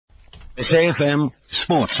SAFM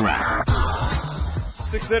Sports Wrap.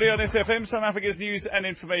 6:30 on SFM, South Africa's news and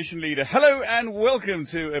information leader. Hello and welcome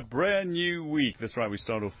to a brand new week. That's right, we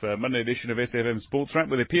start off Monday edition of SFM Sports Wrap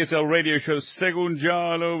with a PSL radio show,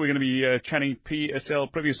 Segunjalo. We're going to be chatting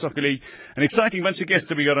PSL, Premier Soccer League. An exciting bunch of guests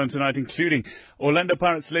that we got on tonight, including Orlando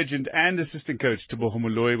Pirates legend and assistant coach Teboho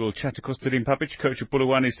Moloi. We'll chat to Kostadin Papic, coach of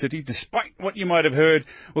Polokwane City. Despite what you might have heard,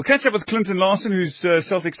 we'll catch up with Clinton Larson, whose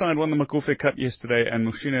Celtic side won the Makofe Cup yesterday, and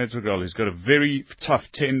Mushina Edzigal, who's got a very tough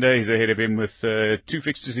 10 days ahead of him with two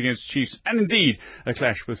fixtures against Chiefs and indeed a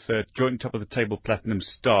clash with joint top of the table Platinum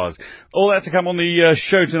Stars. All that to come on the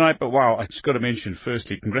show tonight, but wow, I just got to mention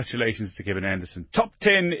firstly, congratulations to Kevin Anderson. Top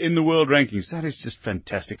 10 in the world rankings. That is just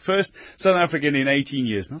fantastic. First South African in 18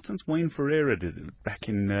 years. Not since Wayne Ferreira did it back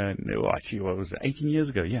in, what was it, 18 years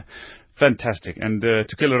ago, yeah. Fantastic. And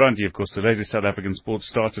Tukela Ranti, of course, the latest South African sports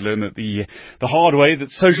star, to learn that the hard way that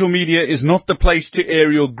social media is not the place to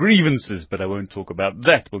air your grievances. But I won't talk about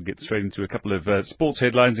that. We'll get straight into a couple of sports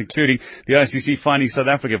headlines, including the ICC fining South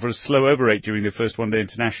Africa for a slow over rate during their first one-day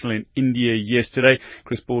international in India yesterday.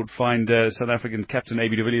 Chris Board fined South African captain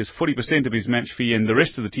A.B. de Villiers 40% of his match fee and the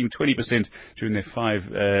rest of the team 20% during their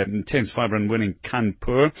intense 5-run win in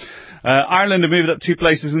Kanpur. Ireland have moved up 2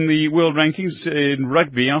 places in the world rankings in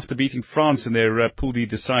rugby after beating France in their Pool D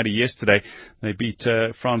decider yesterday. They beat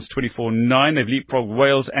France 24-9. They've leapfrogged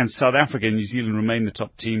Wales and South Africa. New Zealand remain the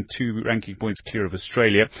top team, 2 ranking points clear of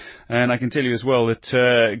Australia. And I can tell you as well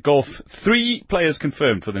that golf, 3 players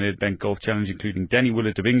confirmed for the Nedbank Golf Challenge, including Danny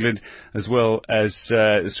Willett of England, as well as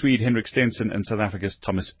Swede Henrik Stenson and South Africa's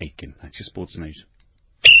Thomas Aiken. That's your sports news.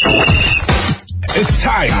 It's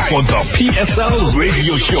time for the PSL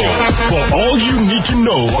Radio Show. For all you need to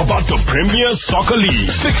know about the Premier Soccer League,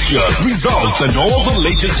 fixtures, results, and all the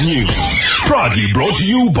latest news. Proudly brought to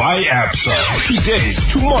you by ABSA. Today,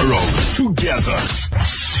 tomorrow, together.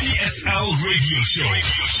 PSL Radio Show.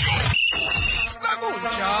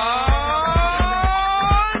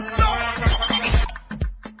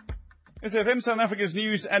 SFM, South Africa's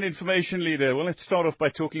news and information leader. Well, let's start off by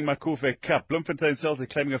talking Makofe Cup. Bloemfontein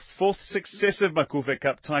Celtic claiming a 4th successive Makofe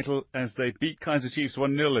Cup title as they beat Kaizer Chiefs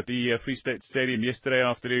 1-0 at the Free State Stadium yesterday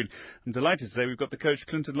afternoon. I'm delighted to say we've got the coach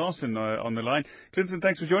Clinton Larson on the line. Clinton,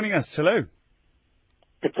 thanks for joining us. Hello.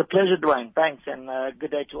 It's a pleasure, Dwayne. Thanks, and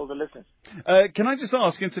good day to all the listeners. Can I just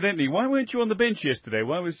ask, incidentally, why weren't you on the bench yesterday?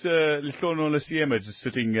 Why was Lihlono Lesiema just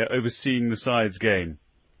sitting overseeing the side's game?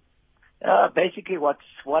 Basically, what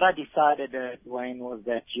I decided, Dwayne, was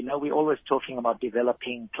that, we're always talking about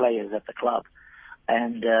developing players at the club.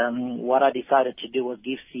 And what I decided to do was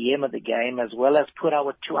give Siema the game, as well as put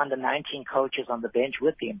our 2 under-19 coaches on the bench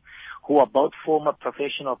with him, who are both former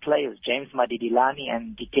professional players, James Madidilani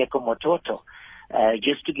and Diteko Mototo,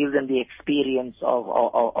 just to give them the experience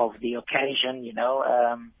of the occasion.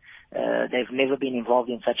 They've never been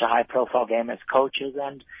involved in such a high-profile game as coaches,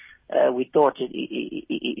 and we thought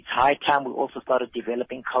it's high time we also started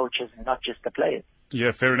developing coaches and not just the players.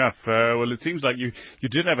 Yeah, fair enough. Well, it seems like you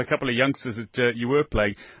did have a couple of youngsters that you were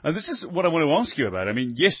playing. And this is what I want to ask you about. I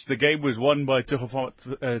mean, yes, the game was won by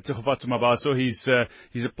Tukhofatu Mabaso. He's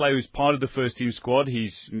a player who's part of the first team squad.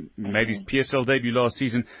 He's made his PSL debut last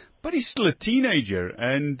season. But he's still a teenager,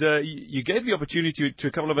 and you gave the opportunity to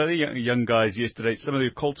a couple of other young guys yesterday, some of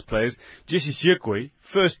the Colts players. Jesse Sekwe,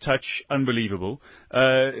 first touch, unbelievable.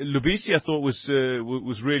 Lubisi, I thought,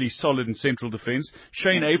 was really solid in central defence.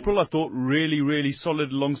 Shane April, I thought, really, really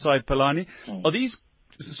solid alongside Palani. Are these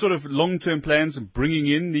sort of long-term plans of bringing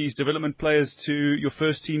in these development players to your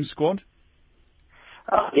first team squad?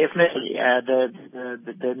 Definitely.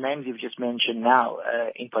 The names you've just mentioned now,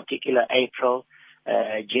 in particular April,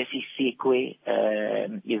 Jesse Sekwe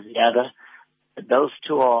is the other. Those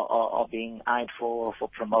 2 are being eyed for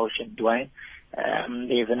promotion, Dwayne.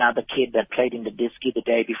 There's another kid that played in the Diski the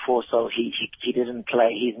day before, so he didn't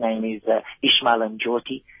play. His name is Ishmael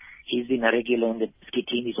Njoti. He's been a regular in the Diski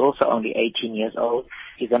team. He's also only 18 years old.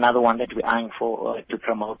 He's another one that we're eyeing for to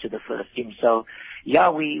promote to the first team. So, yeah,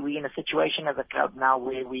 we're in a situation as a club now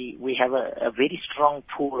where we have a very strong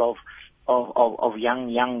pool of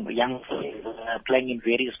young players playing in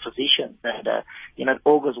various positions, and it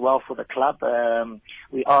augurs well for the club.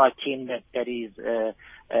 We are a team that is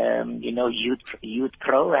youth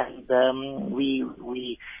pro, and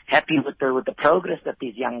we happy with the progress that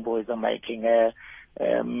these young boys are making.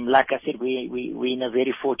 Like I said, we're in a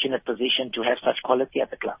very fortunate position to have such quality at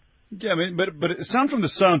the club. Yeah, I mean, but it sounds from the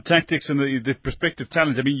sound tactics and the prospective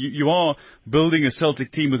talent. I mean, you are building a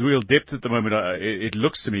Celtic team with real depth at the moment. It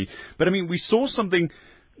looks to me. But I mean, we saw something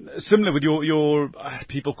similar with your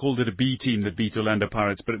people called it a B team that beat Orlando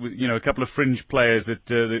Pirates, but a couple of fringe players that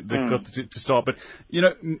got to start. But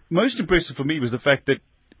most impressive for me was the fact that,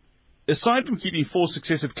 aside from keeping 4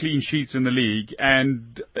 successive clean sheets in the league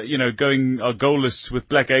and, going goalless with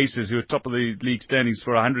Black Aces, who are top of the league standings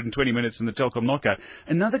for 120 minutes in the Telkom knockout,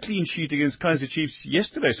 another clean sheet against Kaizer Chiefs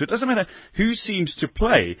yesterday. So it doesn't matter who seems to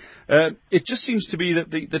play. It just seems to be that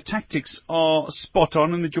the tactics are spot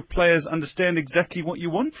on and that your players understand exactly what you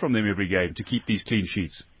want from them every game to keep these clean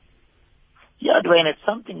sheets. Yeah, Dwayne, it's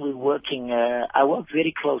something we're working. I work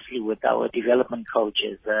very closely with our development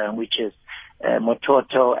coaches, which is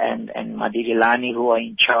Mototo and Madililani, who are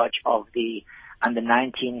in charge of the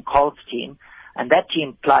under-19 Colts team. And that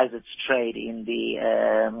team plies its trade in the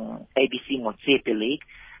ABC Motsepe League.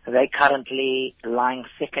 They're currently lying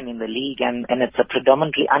second in the league, and it's a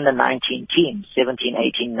predominantly under-19 team, 17,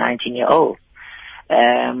 18, 19-year-olds.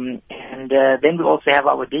 And then we also have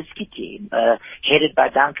our Diski team, headed by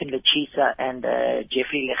Duncan Lechisa and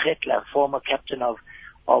Jeffrey Lechetla, former captain of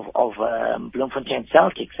Bloemfontein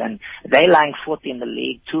Celtics, and they lying fourth in the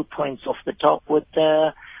league, 2 points off the top, with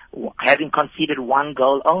having conceded 1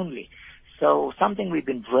 goal only. So something we've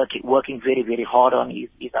been working very, very hard on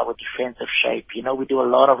is our defensive shape. We do a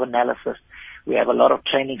lot of analysis. We have a lot of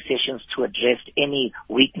training sessions to address any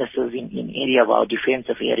weaknesses in any of our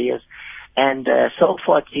defensive areas. And so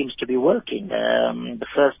far it seems to be working. The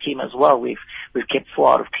first team as well, we've kept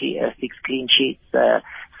 4 out of 6 clean sheets,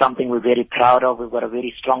 something we're very proud of. We've got a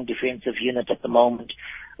very strong defensive unit at the moment,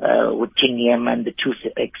 with King Yem and the 2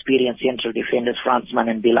 experienced central defenders, Fransman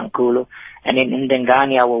and Bilankulu. And in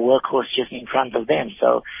Ndengani, our workhorse just in front of them.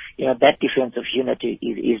 So, that defensive unit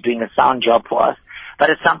is doing a sound job for us. But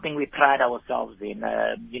it's something we pride ourselves in,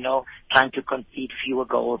 trying to concede fewer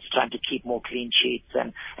goals, trying to keep more clean sheets,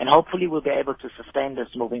 and hopefully we'll be able to sustain this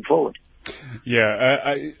moving forward.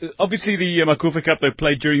 Yeah, obviously the Makufa Cup, they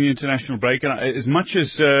played during the international break, and as much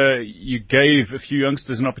as you gave a few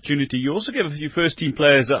youngsters an opportunity, you also gave a few first-team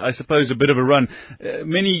players, I suppose, a bit of a run.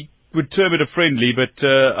 Many would term it a friendly, but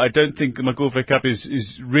I don't think the Makufa Cup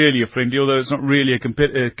is really a friendly, although it's not really a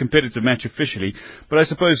competitive match officially. But I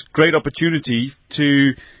suppose great opportunity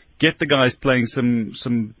to get the guys playing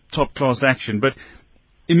some top-class action. But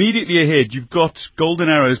immediately ahead, you've got Golden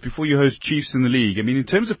Arrows before you host Chiefs in the league. I mean, in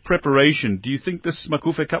terms of preparation, do you think this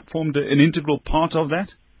Makufa Cup formed an integral part of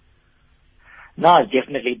that? No, it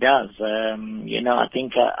definitely does. I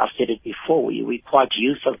think I've said it before. We're quite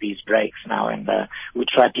used of these breaks now, and we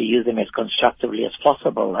try to use them as constructively as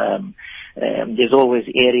possible. There's always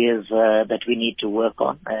areas that we need to work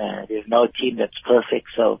on. There's no team that's perfect,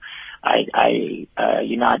 so I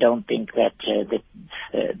don't think that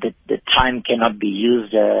the time cannot be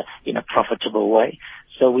used in a profitable way.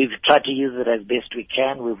 So we've tried to use it as best we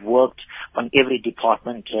can. We've worked on every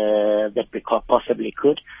department that we possibly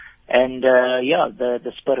could. And,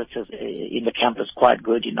 the spirit in the camp is quite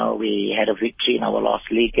good. We had a victory in our last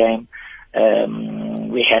league game.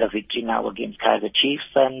 We had a victory now against Kaizer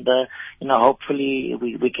Chiefs, and, hopefully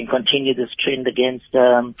we can continue this trend against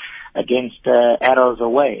Arrows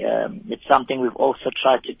away. It's something we've also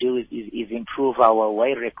tried to do is improve our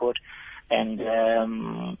away record. And,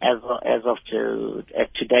 as of to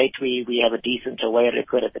date, we have a decent away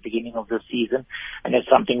record at the beginning of the season, and it's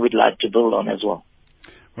something we'd like to build on as well.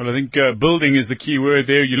 Well, I think building is the key word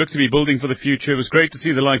there. You look to be building for the future. It was great to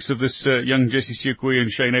see the likes of this young Jesse Sekwe and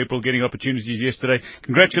Shane April getting opportunities yesterday.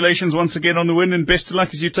 Congratulations once again on the win, and best of luck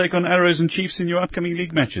as you take on Arrows and Chiefs in your upcoming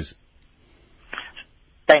league matches.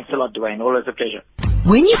 Thanks a lot, Dwayne. Always a pleasure.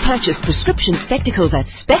 When you purchase prescription spectacles at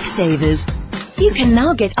Specsavers, you can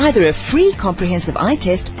now get either a free comprehensive eye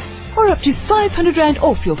test or up to 500 Rand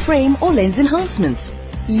off your frame or lens enhancements.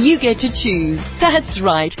 You get to choose. That's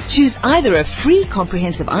right. Choose either a free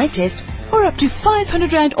comprehensive eye test or up to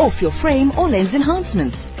 500 Rand off your frame or lens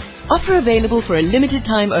enhancements. Offer available for a limited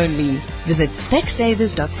time only. Visit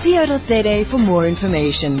specsavers.co.za for more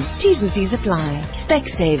information. T's and C's apply.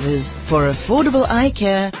 Specsavers, for affordable eye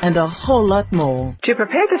care and a whole lot more. To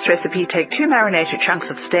prepare this recipe, take 2 marinated chunks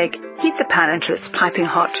of steak, heat the pan until it's piping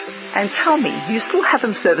hot, and tell me, you still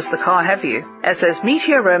haven't serviced the car, have you? As those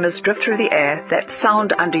meaty aromas drift through the air, that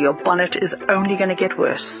sound under your bonnet is only going to get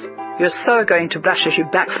worse. You're so going to blush as you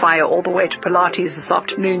backfire all the way to Pilates this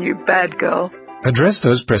afternoon, you bad girl. Address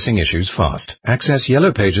those pressing issues fast. Access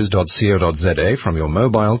yellowpages.co.za from your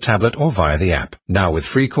mobile, tablet or via the app. Now with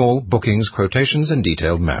free call, bookings, quotations and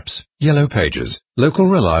detailed maps. Yellow Pages. Local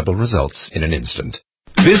reliable results in an instant.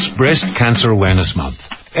 This Breast Cancer Awareness Month,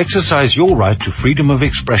 exercise your right to freedom of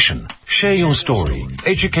expression. Share your story.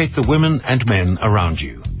 Educate the women and men around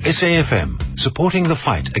you. SAFM, supporting the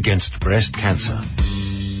fight against breast cancer.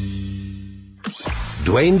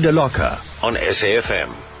 Dwayne DeLocca on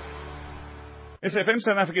SAFM. SAFM,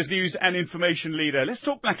 South Africa's news and information leader. Let's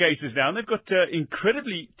talk Black Aces now. They've got an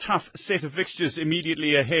incredibly tough set of fixtures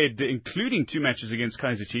immediately ahead, including 2 matches against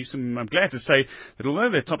Kaizer Chiefs. And I'm glad to say that although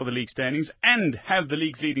they're top of the league standings and have the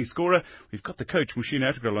league's leading scorer, we've got the coach, Muhsin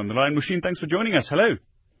Ertugrul, on the line. Muhsin, thanks for joining us. Hello.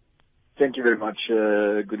 Thank you very much.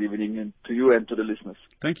 Good evening and to you and to the listeners.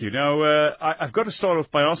 Thank you. Now, I've got to start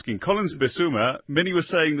off by asking, Collins Mbesuma, many were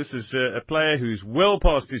saying this is a player who's well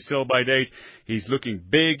past his sell-by date. He's looking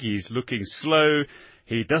big, he's looking slow,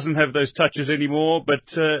 he doesn't have those touches anymore, but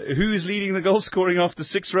who is leading the goal scoring after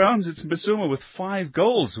 6 rounds? It's Mbesuma with 5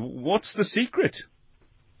 goals. What's the secret?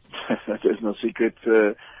 There's no secret.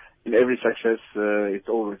 In every success, it's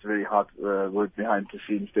always very hard work behind the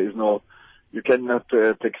scenes. You cannot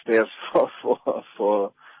take stairs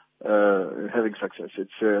for having success.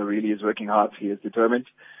 It's really is working hard. He is determined.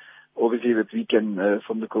 Obviously, that we can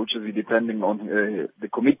from the coaches, we're depending on the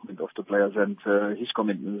commitment of the players, and his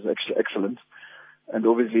commitment is excellent. And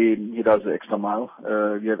obviously, he does the extra mile.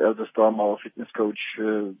 We have Elsa Storm, our fitness coach,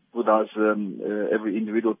 who does every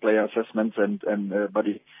individual player assessment and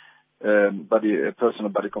personal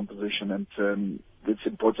body composition, and it's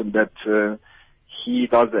important that. He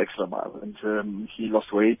does the extra mile, and he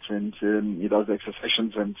lost weight, and he does the extra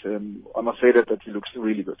sessions, and I must say that he looks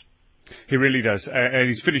really good. He really does, and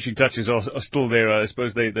his finishing touches are still there. I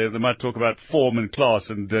suppose they might talk about form and class,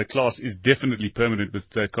 and class is definitely permanent with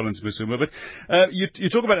Collins Mbesuma. But you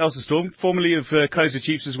talk about Elsa Storm, formerly of Kaizer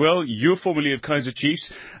Chiefs as well. You're formerly of Kaizer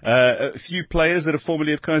Chiefs. A few players that are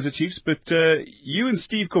formerly of Kaizer Chiefs, but you and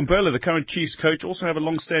Steve Komphela, the current Chiefs coach, also have a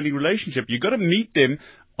long-standing relationship. You've got to meet them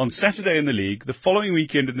on Saturday in the league, the following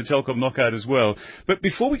weekend in the Telkom knockout as well. But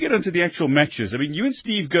before we get into the actual matches, I mean, you and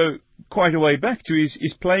Steve go quite a way back to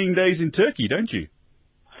his playing days in Turkey, don't you?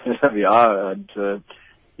 Yeah, we are, and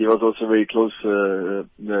he was also very close.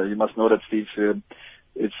 You must know that Steve,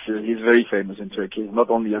 he's very famous in Turkey, not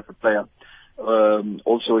only as a player.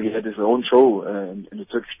 Also, he had his own show in the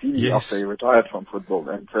Turkish TV after he retired from football.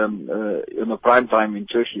 And in the prime time in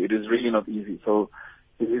Turkey, it is really not easy. So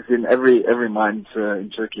he's in every mind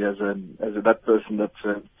in Turkey as that person that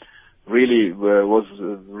really was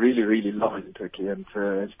really loved in Turkey and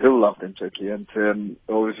still loved in Turkey. And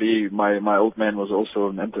obviously, my old man was also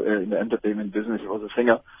in the entertainment business. He was a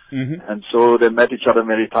singer, and so they met each other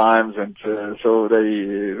many times, and so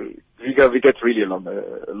we get really along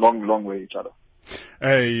a long way each other.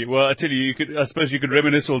 Hey, well, I tell you, I suppose you could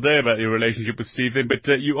reminisce all day about your relationship with Stephen,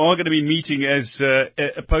 but you are going to be meeting as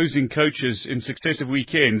opposing coaches in successive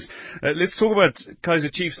weekends. Let's talk about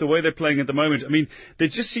Kaizer Chiefs, the way they're playing at the moment. I mean, there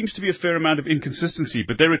just seems to be a fair amount of inconsistency,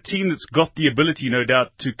 but they're a team that's got the ability, no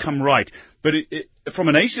doubt, to come right. But from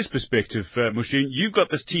an Aces perspective, Muhsin, you've got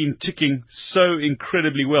this team ticking so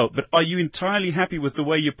incredibly well. But are you entirely happy with the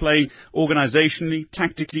way you're playing organisationally,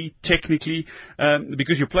 tactically, technically?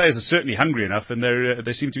 Because your players are certainly hungry enough, and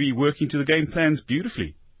they seem to be working to the game plans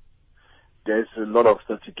beautifully. There's a lot of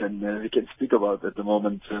that we can speak about at the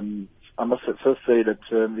moment. I must first say that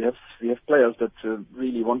we have players that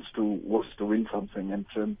really wants to win something,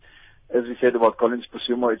 and as we said about Collins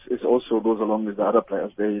Mbesuma, it also goes along with the other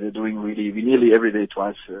players. They're doing really nearly every day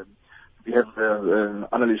twice. We have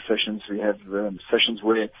analyst sessions. We have sessions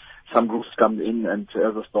where some groups come in and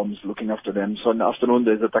Elsa Storm is looking after them. So in the afternoon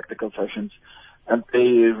there's a tactical sessions, and they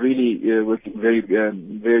really working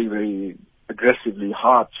very aggressively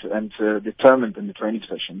hard and determined in the training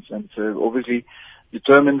sessions. And obviously,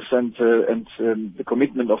 determines and the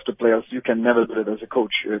commitment of the players, you can never do it as a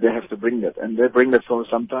coach. They have to bring that, and they bring that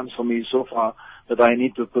sometimes for me so far that I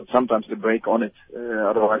need to put sometimes the brake on it.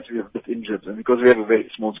 Otherwise, we have get injured, and because we have a very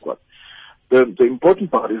small squad. The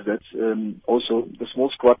important part is that also the small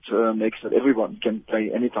squad makes that everyone can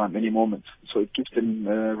play anytime, any moment. So it keeps them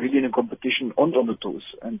really in a competition on the toes,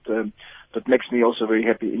 and that makes me also very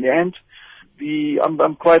happy. In the end,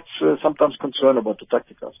 I'm quite sometimes concerned about the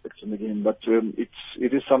tactical aspects in the game, but it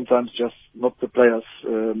is sometimes just not the players.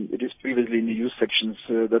 It is previously in the youth sections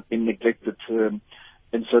that been neglected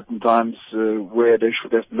in certain times where they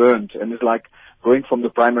should have learned, and it's like going from the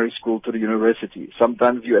primary school to the university.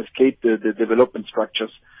 Sometimes you escape the development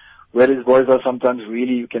structures, whereas boys are sometimes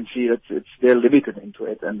really, you can see that they're limited into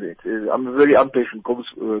it, and I'm a very impatient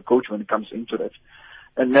coach when it comes into that.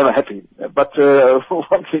 And never happy. But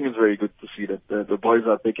one thing is very good to see that the boys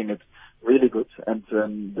are taking it really good, and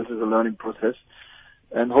this is a learning process.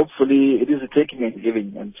 And hopefully it is a taking and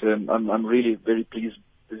giving, and I'm really very pleased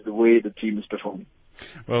with the way the team is performing.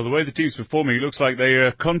 Well, the way the team's performing, it looks like they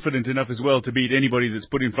are confident enough as well to beat anybody that's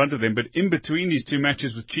put in front of them. But in between these two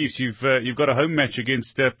matches with Chiefs, you've got a home match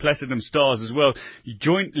against Platinum Stars as well.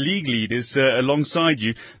 Joint league leaders alongside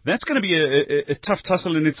you. That's going to be a tough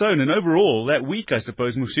tussle in its own. And overall, that week, I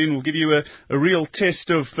suppose, Muhsin, will give you a real test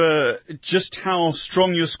of just how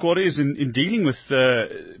strong your squad is in dealing with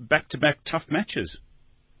back-to-back tough matches.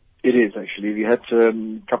 It is, actually. We had a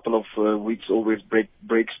couple of weeks always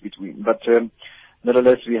breaks between. But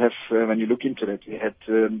nevertheless, we have, when you look into that, we had,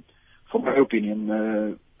 for my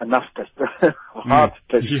opinion, enough tests, hard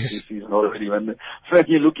tests this season already. When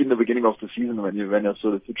you look in the beginning of the season, when I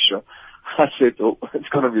saw the fixture, I said, oh, it's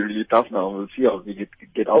going to be really tough now. We'll see how we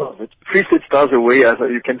get out of it. Free State Stars away, as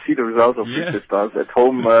you can see the results of Free State Stars. At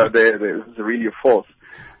home, there's really a force.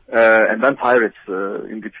 And then Pirates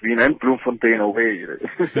in between, and Bloemfontein away.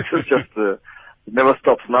 It's just it never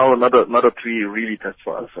stops. Now another 3 really tests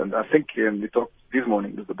for us. And I think we talked this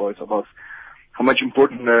morning with the boys about how much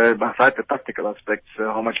important, besides the tactical aspects,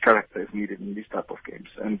 how much character is needed in these type of games.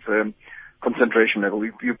 And concentration level.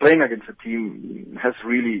 You're playing against a team has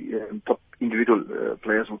really top individual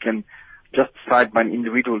players who can just fight by an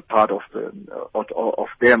individual part of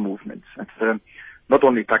their movements. And not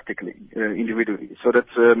only tactically, individually. So that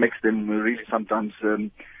makes them really sometimes,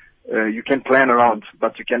 you can plan around,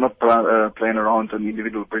 but you cannot plan around an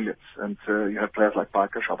individual brilliance. And you have players like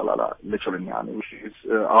Parker, Shabalala, Lecholiniani, which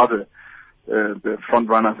are the front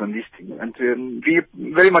runners on this team. And we're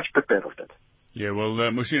very much prepared of that. Yeah, well,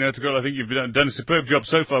 Muhsin Ertugrul, I think you've done a superb job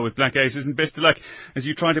so far with Black Aces, and best of luck as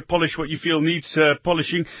you try to polish what you feel needs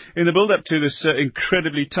polishing in the build-up to this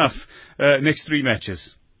incredibly tough next 3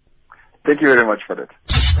 matches. Thank you very much for that.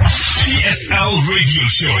 PSL Radio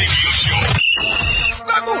Show.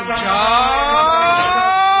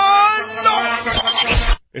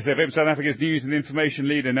 SFM South Africa's news and information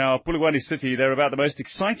leader now, Polokwane City. They're about the most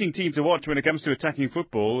exciting team to watch when it comes to attacking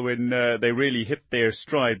football, when they really hit their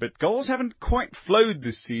stride. But goals haven't quite flowed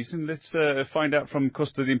this season. Let's find out from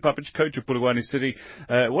Costa Dimpapic, coach of Polokwane City,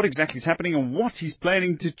 what exactly is happening and what he's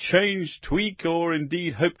planning to change, tweak, or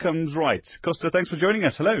indeed hope comes right. Costa, thanks for joining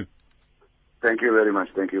us. Hello. Thank you very much.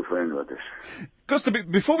 Thank you for inviting us. Costa,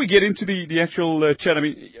 before we get into the actual chat, I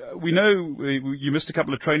mean, we know you missed a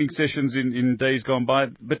couple of training sessions in days gone by,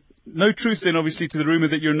 but no truth then, obviously, to the rumour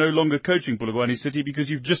that you're no longer coaching Polokwane City because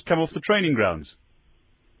you've just come off the training grounds.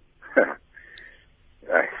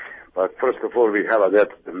 But first of all, we have that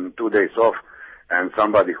 2 days off, and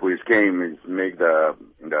somebody who is came is make the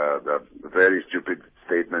very stupid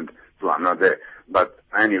statement, so I'm not there. But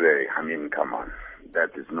anyway, I mean, come on.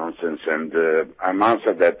 That is nonsense, and I've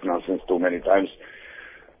answered that nonsense too many times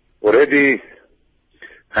already,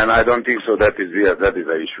 and I don't think so. That is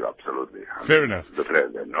an issue, absolutely. Fair enough. The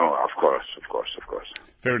president, no, of course.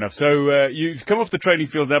 Fair enough. So you've come off the training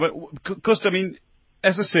field now, but Costa, I mean,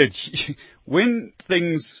 as I said, when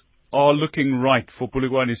things are looking right for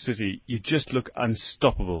Polokwane City, you just look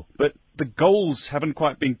unstoppable. But the goals haven't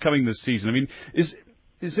quite been coming this season. I mean, is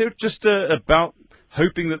there just about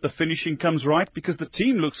hoping that the finishing comes right? Because the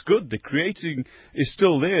team looks good. The creating is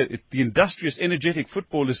still there. The industrious, energetic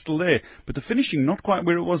football is still there. But the finishing not quite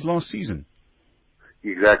where it was last season.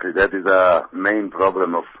 Exactly. That is a main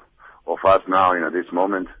problem of us now in this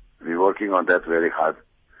moment. We're working on that very hard.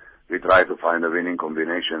 We try to find a winning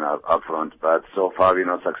combination up front, but so far we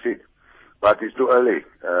not succeed. But it's too early.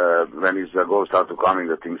 When the goals start to coming,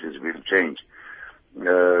 the things will change.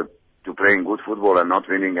 To playing good football and not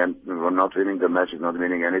winning the match is not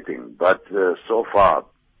winning anything. But so far,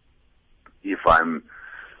 if I'm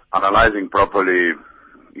analyzing properly,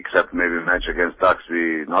 except maybe match against Tuks,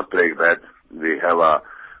 we not playing bad. We have a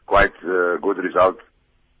quite good result,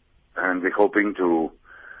 and we're hoping to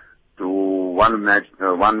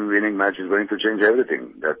one winning match is going to change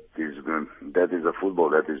everything. That is a football.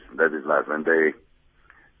 That is life. When they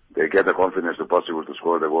get the confidence to possible to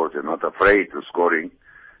score the goals, they're not afraid of scoring.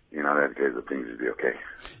 In that case, the things will be okay.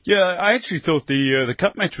 Yeah, I actually thought the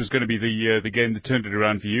cup match was going to be the game that turned it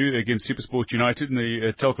around for you against SuperSport United in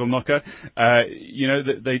the Telkom knockout.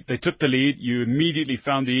 They took the lead. You immediately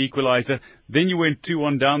found the equaliser. Then you went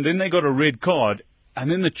 2-1 down. Then they got a red card,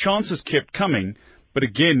 and then the chances kept coming. But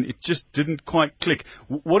again, it just didn't quite click.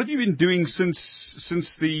 What have you been doing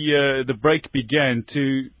since the break began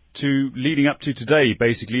to leading up to today,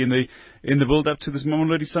 basically in the build up to this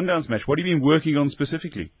Mamelodi Sundowns match? What have you been working on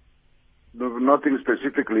specifically? Nothing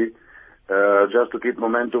specifically, just to keep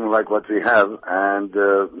momentum like what we have, and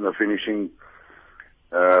the finishing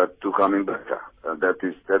to coming better. That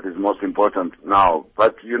is most important now.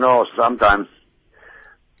 But sometimes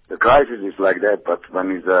the crisis is like that. But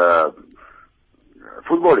when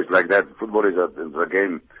football is like that. Football is a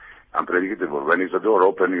game unpredictable. When it's a door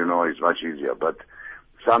open, it's much easier. But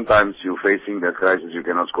sometimes you're facing that crisis, you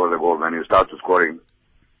cannot score the goal. When you start to scoring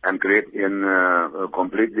and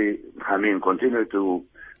continue to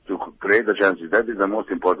create the chances, that is the most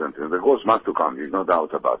important. And the goals must to come. There's no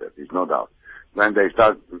doubt about it. There's no doubt. When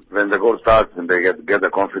the goal starts and they get the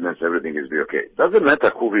confidence, everything is be okay. Doesn't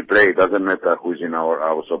matter who we play. Doesn't matter who's in our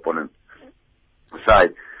opponent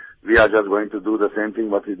side. We are just going to do the same thing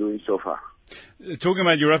what we're doing so far. Talking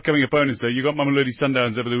about your upcoming opponents, though, you got Mamelodi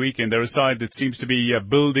Sundowns over the weekend. They're a side that seems to be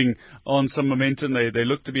building on some momentum. They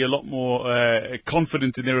look to be a lot more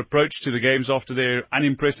confident in their approach to the games after their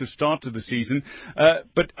unimpressive start to the season.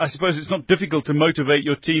 But I suppose it's not difficult to motivate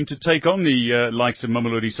your team to take on the likes of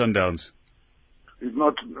Mamelodi Sundowns. It's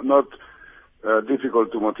not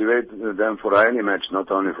difficult to motivate them for any match,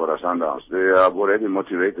 not only for the Sundowns. They are already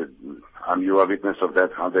motivated, and you are witness of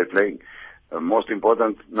that, how they're playing. Most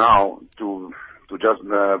important now to just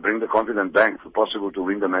bring the confidence back, possible to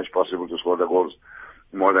win the match, possible to score the goals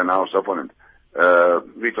more than our opponent.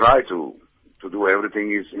 We try to do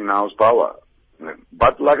everything is in our power.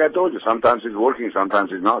 But like I told you, sometimes it's working,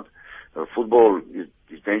 sometimes it's not. Football is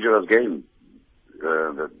a dangerous game.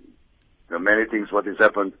 The many things what has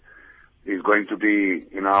happened is going to be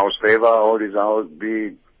in our favor or is our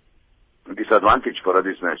be disadvantage for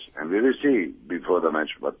this match. And we will see before the match,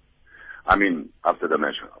 but after the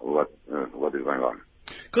match, what is going on.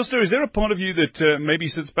 Costa, is there a part of you that maybe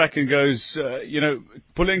sits back and goes,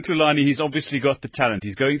 Puleng Hlulani, he's obviously got the talent.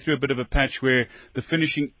 He's going through a bit of a patch where the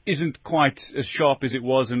finishing isn't quite as sharp as it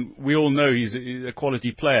was, and we all know he's a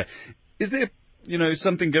quality player. Is there,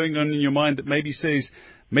 something going on in your mind that maybe says,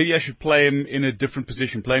 maybe I should play him in a different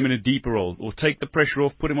position, play him in a deeper role, or take the pressure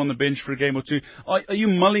off, put him on the bench for a game or two? Are you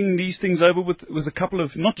mulling these things over with a couple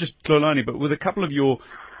of, not just Hlulani, but with a couple of your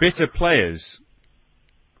better players?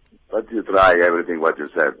 But you try everything what you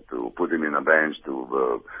said, to put him in a bench,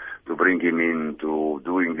 to bring him in, to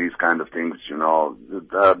doing these kind of things,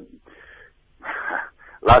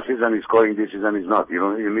 Last season he's scoring, this season he's not.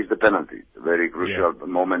 You miss the penalty. A very crucial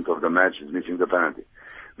moment of the match is missing the penalty.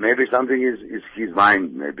 Maybe something is his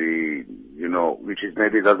mind, maybe, which he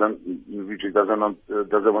doesn't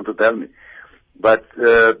want to tell me. But,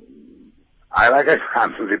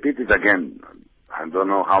 I'm repeat it again. I don't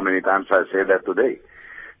know how many times I say that today.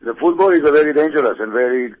 The football is a very dangerous and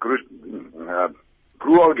very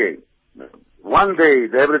cruel game. One day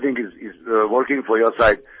everything is working for your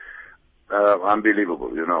side,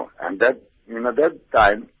 unbelievable, and that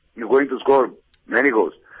time you're going to score many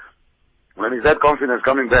goals. When is that confidence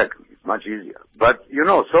coming back? It's much easier. But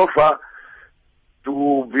so far,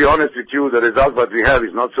 to be honest with you, the result that we have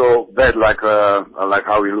is not so bad like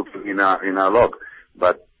how we look in our log.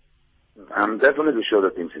 But I'm definitely sure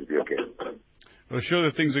that things will be okay. Well, sure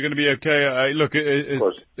that things are going to be okay. Look,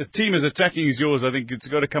 a team as attacking as yours, I think it's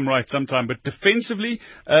got to come right sometime. But defensively,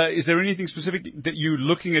 is there anything specific that you're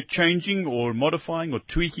looking at changing or modifying or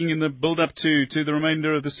tweaking in the build-up to the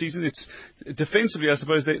remainder of the season? It's defensively, I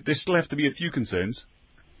suppose, there still have to be a few concerns.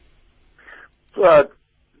 But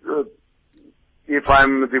if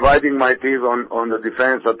I'm dividing my team on the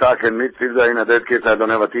defense, attack, and midfielder, in that case, I don't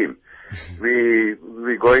have a team.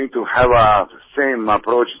 We're going to have a same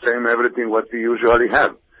approach, same everything what we usually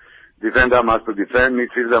have. Defender must to defend,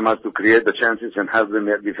 midfielder must to create the chances and have the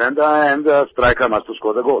defender, and the striker must to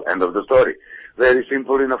score the goal. End of the story. Very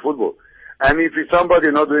simple in a football. And if it's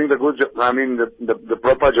somebody not doing the good job, the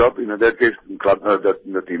proper job, in that case,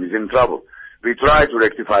 the team is in trouble. We try to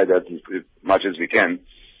rectify that as much as we can.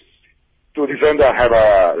 To defender have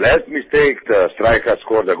a less mistake, the striker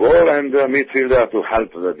score the goal, and the midfielder to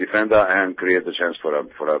help the defender and create the chance for a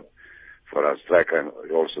striker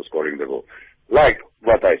also scoring the goal. Like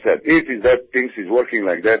what I said, if that things is working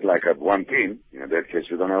like that, like at one team, in that case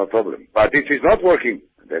we don't have a problem. But if it's not working,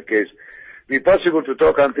 in that case, it's possible to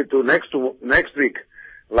talk until to next week,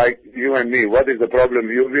 like you and me. What is the problem?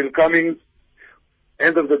 You will coming,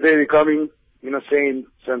 end of the day, we coming in the same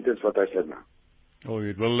sentence what I said now. All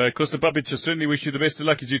right. Well, Costa Papic, I certainly wish you the best of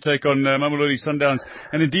luck as you take on Mamelodi Sundowns,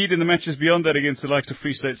 and indeed in the matches beyond that against the likes of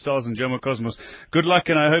Free State Stars and Jomo Cosmos. Good luck,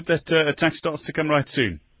 and I hope that attack starts to come right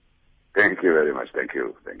soon. Thank you very much. Thank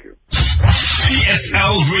you.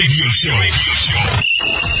 PSL Radio Show.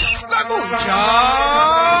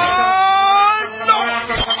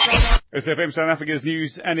 SFM South Africa's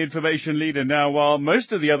news and information leader. Now, while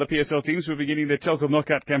most of the other PSL teams were beginning their Telkom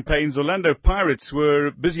knockout campaigns, Orlando Pirates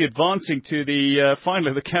were busy advancing to the final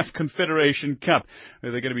of the CAF Confederation Cup,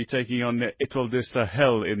 where they're going to be taking on Etoile du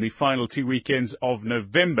Sahel in the final 2 weekends of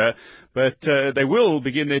November. But they will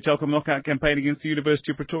begin their Telkom knockout campaign against the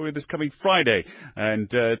University of Pretoria this coming Friday.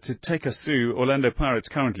 And to take us through Orlando Pirates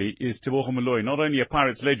currently is Tebogo Moloi, not only a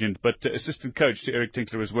Pirates legend, but assistant coach to Eric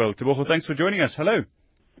Tinkler as well. Tebogo, thanks for joining us. Hello.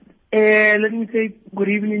 Let me say good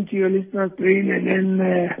evening to your listeners, Brain, and then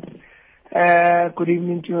good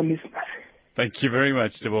evening to your listeners. Thank you very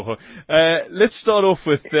much, Tebogo. Let's start off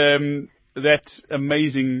with that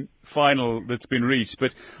amazing final that's been reached.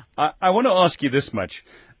 But I want to ask you this much.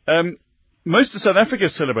 Most of South Africa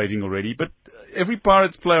is celebrating already, but every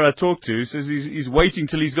Pirates player I talk to says he's waiting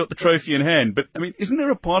till he's got the trophy in hand. But, I mean, isn't there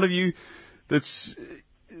a part of you that's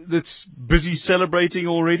busy celebrating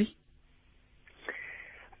already?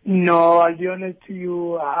 No, I'll be honest to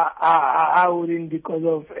you, I wouldn't, because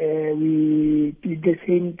of we did the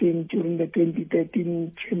same thing during the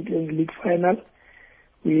 2013 Champions League final.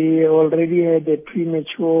 We already had a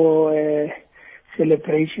premature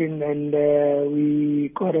celebration, and we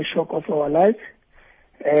got a shock of our lives.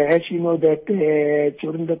 As you know that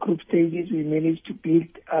during the group stages, we managed to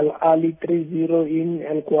beat Al Ahly 3-0 in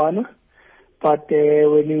El Guana. But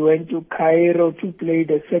when we went to Cairo to play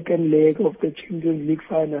the second leg of the Champions League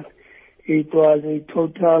final, it was a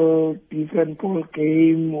total different ball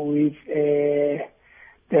game with the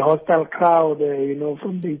hostile crowd,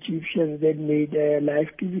 from the Egyptians that made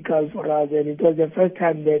life difficult for us. And it was the first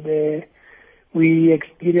time that we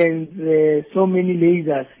experienced so many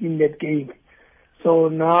lasers in that game. So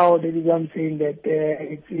now that is what I'm saying, that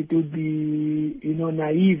it would be,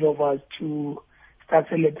 naive of us to start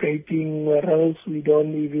celebrating where else we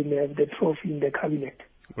don't even have the trophy in the cabinet.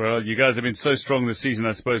 Well, you guys have been so strong this season,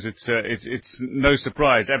 I suppose it's no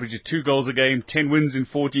surprise. Average 2 goals a game, 10 wins in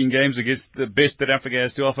 14 games against the best that Africa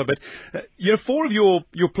has to offer. But, 4 of your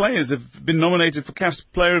players have been nominated for CAF's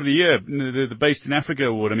Player of the Year, the Based in Africa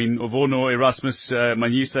award. I mean, Ovono, Erasmus,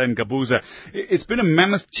 Manyisa and Gabuza. It's been a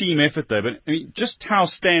mammoth team effort though, but I mean, just how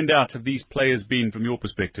standout have these players been from your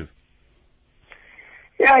perspective?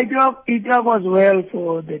 Yeah, it was well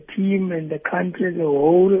for the team and the country as a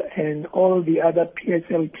whole, and all the other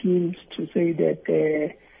PSL teams, to say that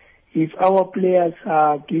if our players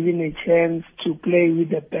are given a chance to play with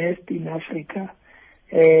the best in Africa,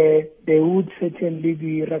 they would certainly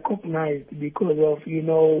be recognized, because of,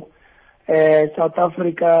 South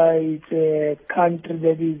Africa is a country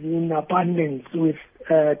that is in abundance with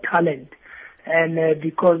talent. And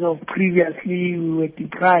because of previously we were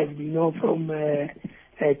deprived, from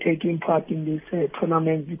taking part in this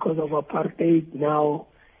tournament because of apartheid. Now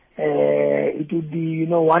it would be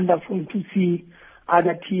wonderful to see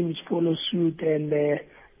other teams follow suit, and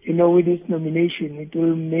with this nomination it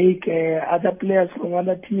will make other players from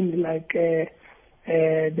other teams, like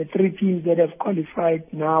the 3 teams that have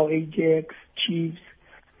qualified now, Ajax, Chiefs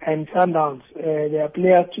and Sundowns. There are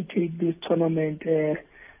players to take this tournament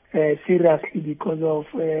seriously, because of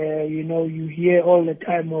you hear all the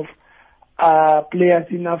time of players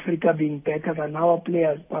in Africa being better than our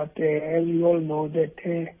players, but as we all know that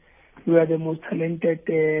we are the most talented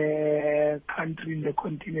country in the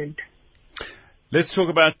continent. Let's talk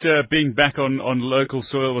about being back on local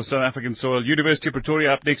soil or South African soil. University of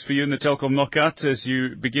Pretoria up next for you in the Telkom knockout as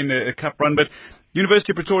you begin a cup run. But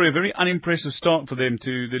University of Pretoria, a very unimpressive start for them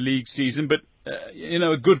to the league season. But,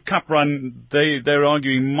 a good cup run, they're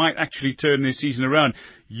arguing, might actually turn their season around.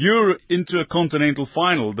 You're into a continental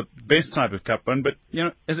final, the best type of cup run. But,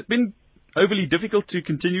 has it been overly difficult to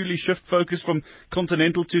continually shift focus from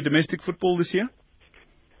continental to domestic football this year?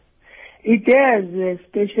 It has,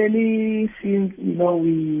 especially since,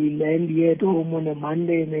 we land here at home on a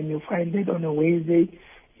Monday, and then you find that on a Wednesday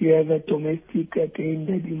you have a domestic game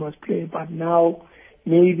that you must play. But now,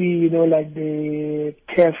 maybe, like the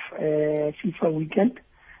CAF FIFA weekend,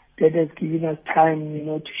 that has given us time,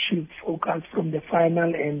 to shift focus from the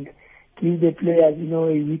final and give the players,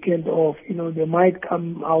 a weekend off. They might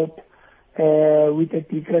come out with a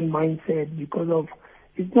different mindset, because of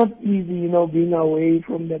it's not easy, being away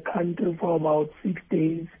from the country for about 6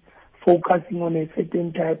 days, focusing on a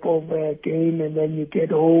certain type of game, and then you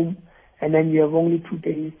get home, and then you have only 2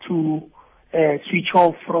 days to switch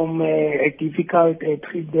off from a difficult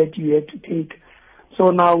trip that you had to take.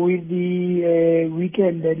 So now with the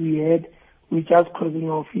weekend that we had, we're just crossing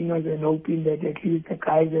our fingers and hoping that at least the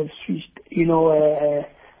guys have switched,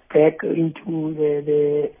 back into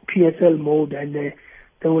the PSL mode, and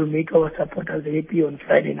they will make our supporters happy on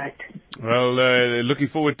Friday night. Well, looking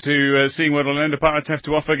forward to seeing what Orlando Pirates have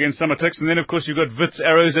to offer against Summer Tuks. And then, of course, you've got Wits,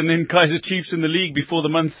 Arrows, and then Kaizer Chiefs in the league before the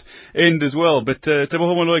month end as well. But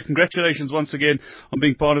Teboho Moloi, congratulations once again on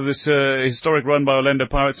being part of this historic run by Orlando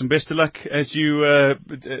Pirates. And best of luck as you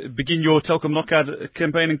begin your Telkom Knockout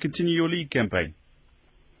campaign and continue your league campaign.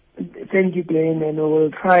 Thank you, Glenn, and we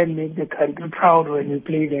will try and make the country proud when we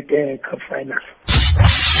play that cup final.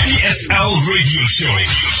 PSL Radio Show.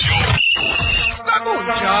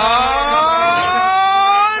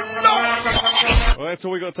 Well, that's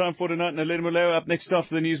all we got time for tonight. Naledi Moloi up next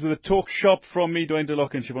after the news with a talk shop from me, Dwayne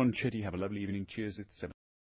Delok and Siobhan Chetty. Have a lovely evening. Cheers. It's 7.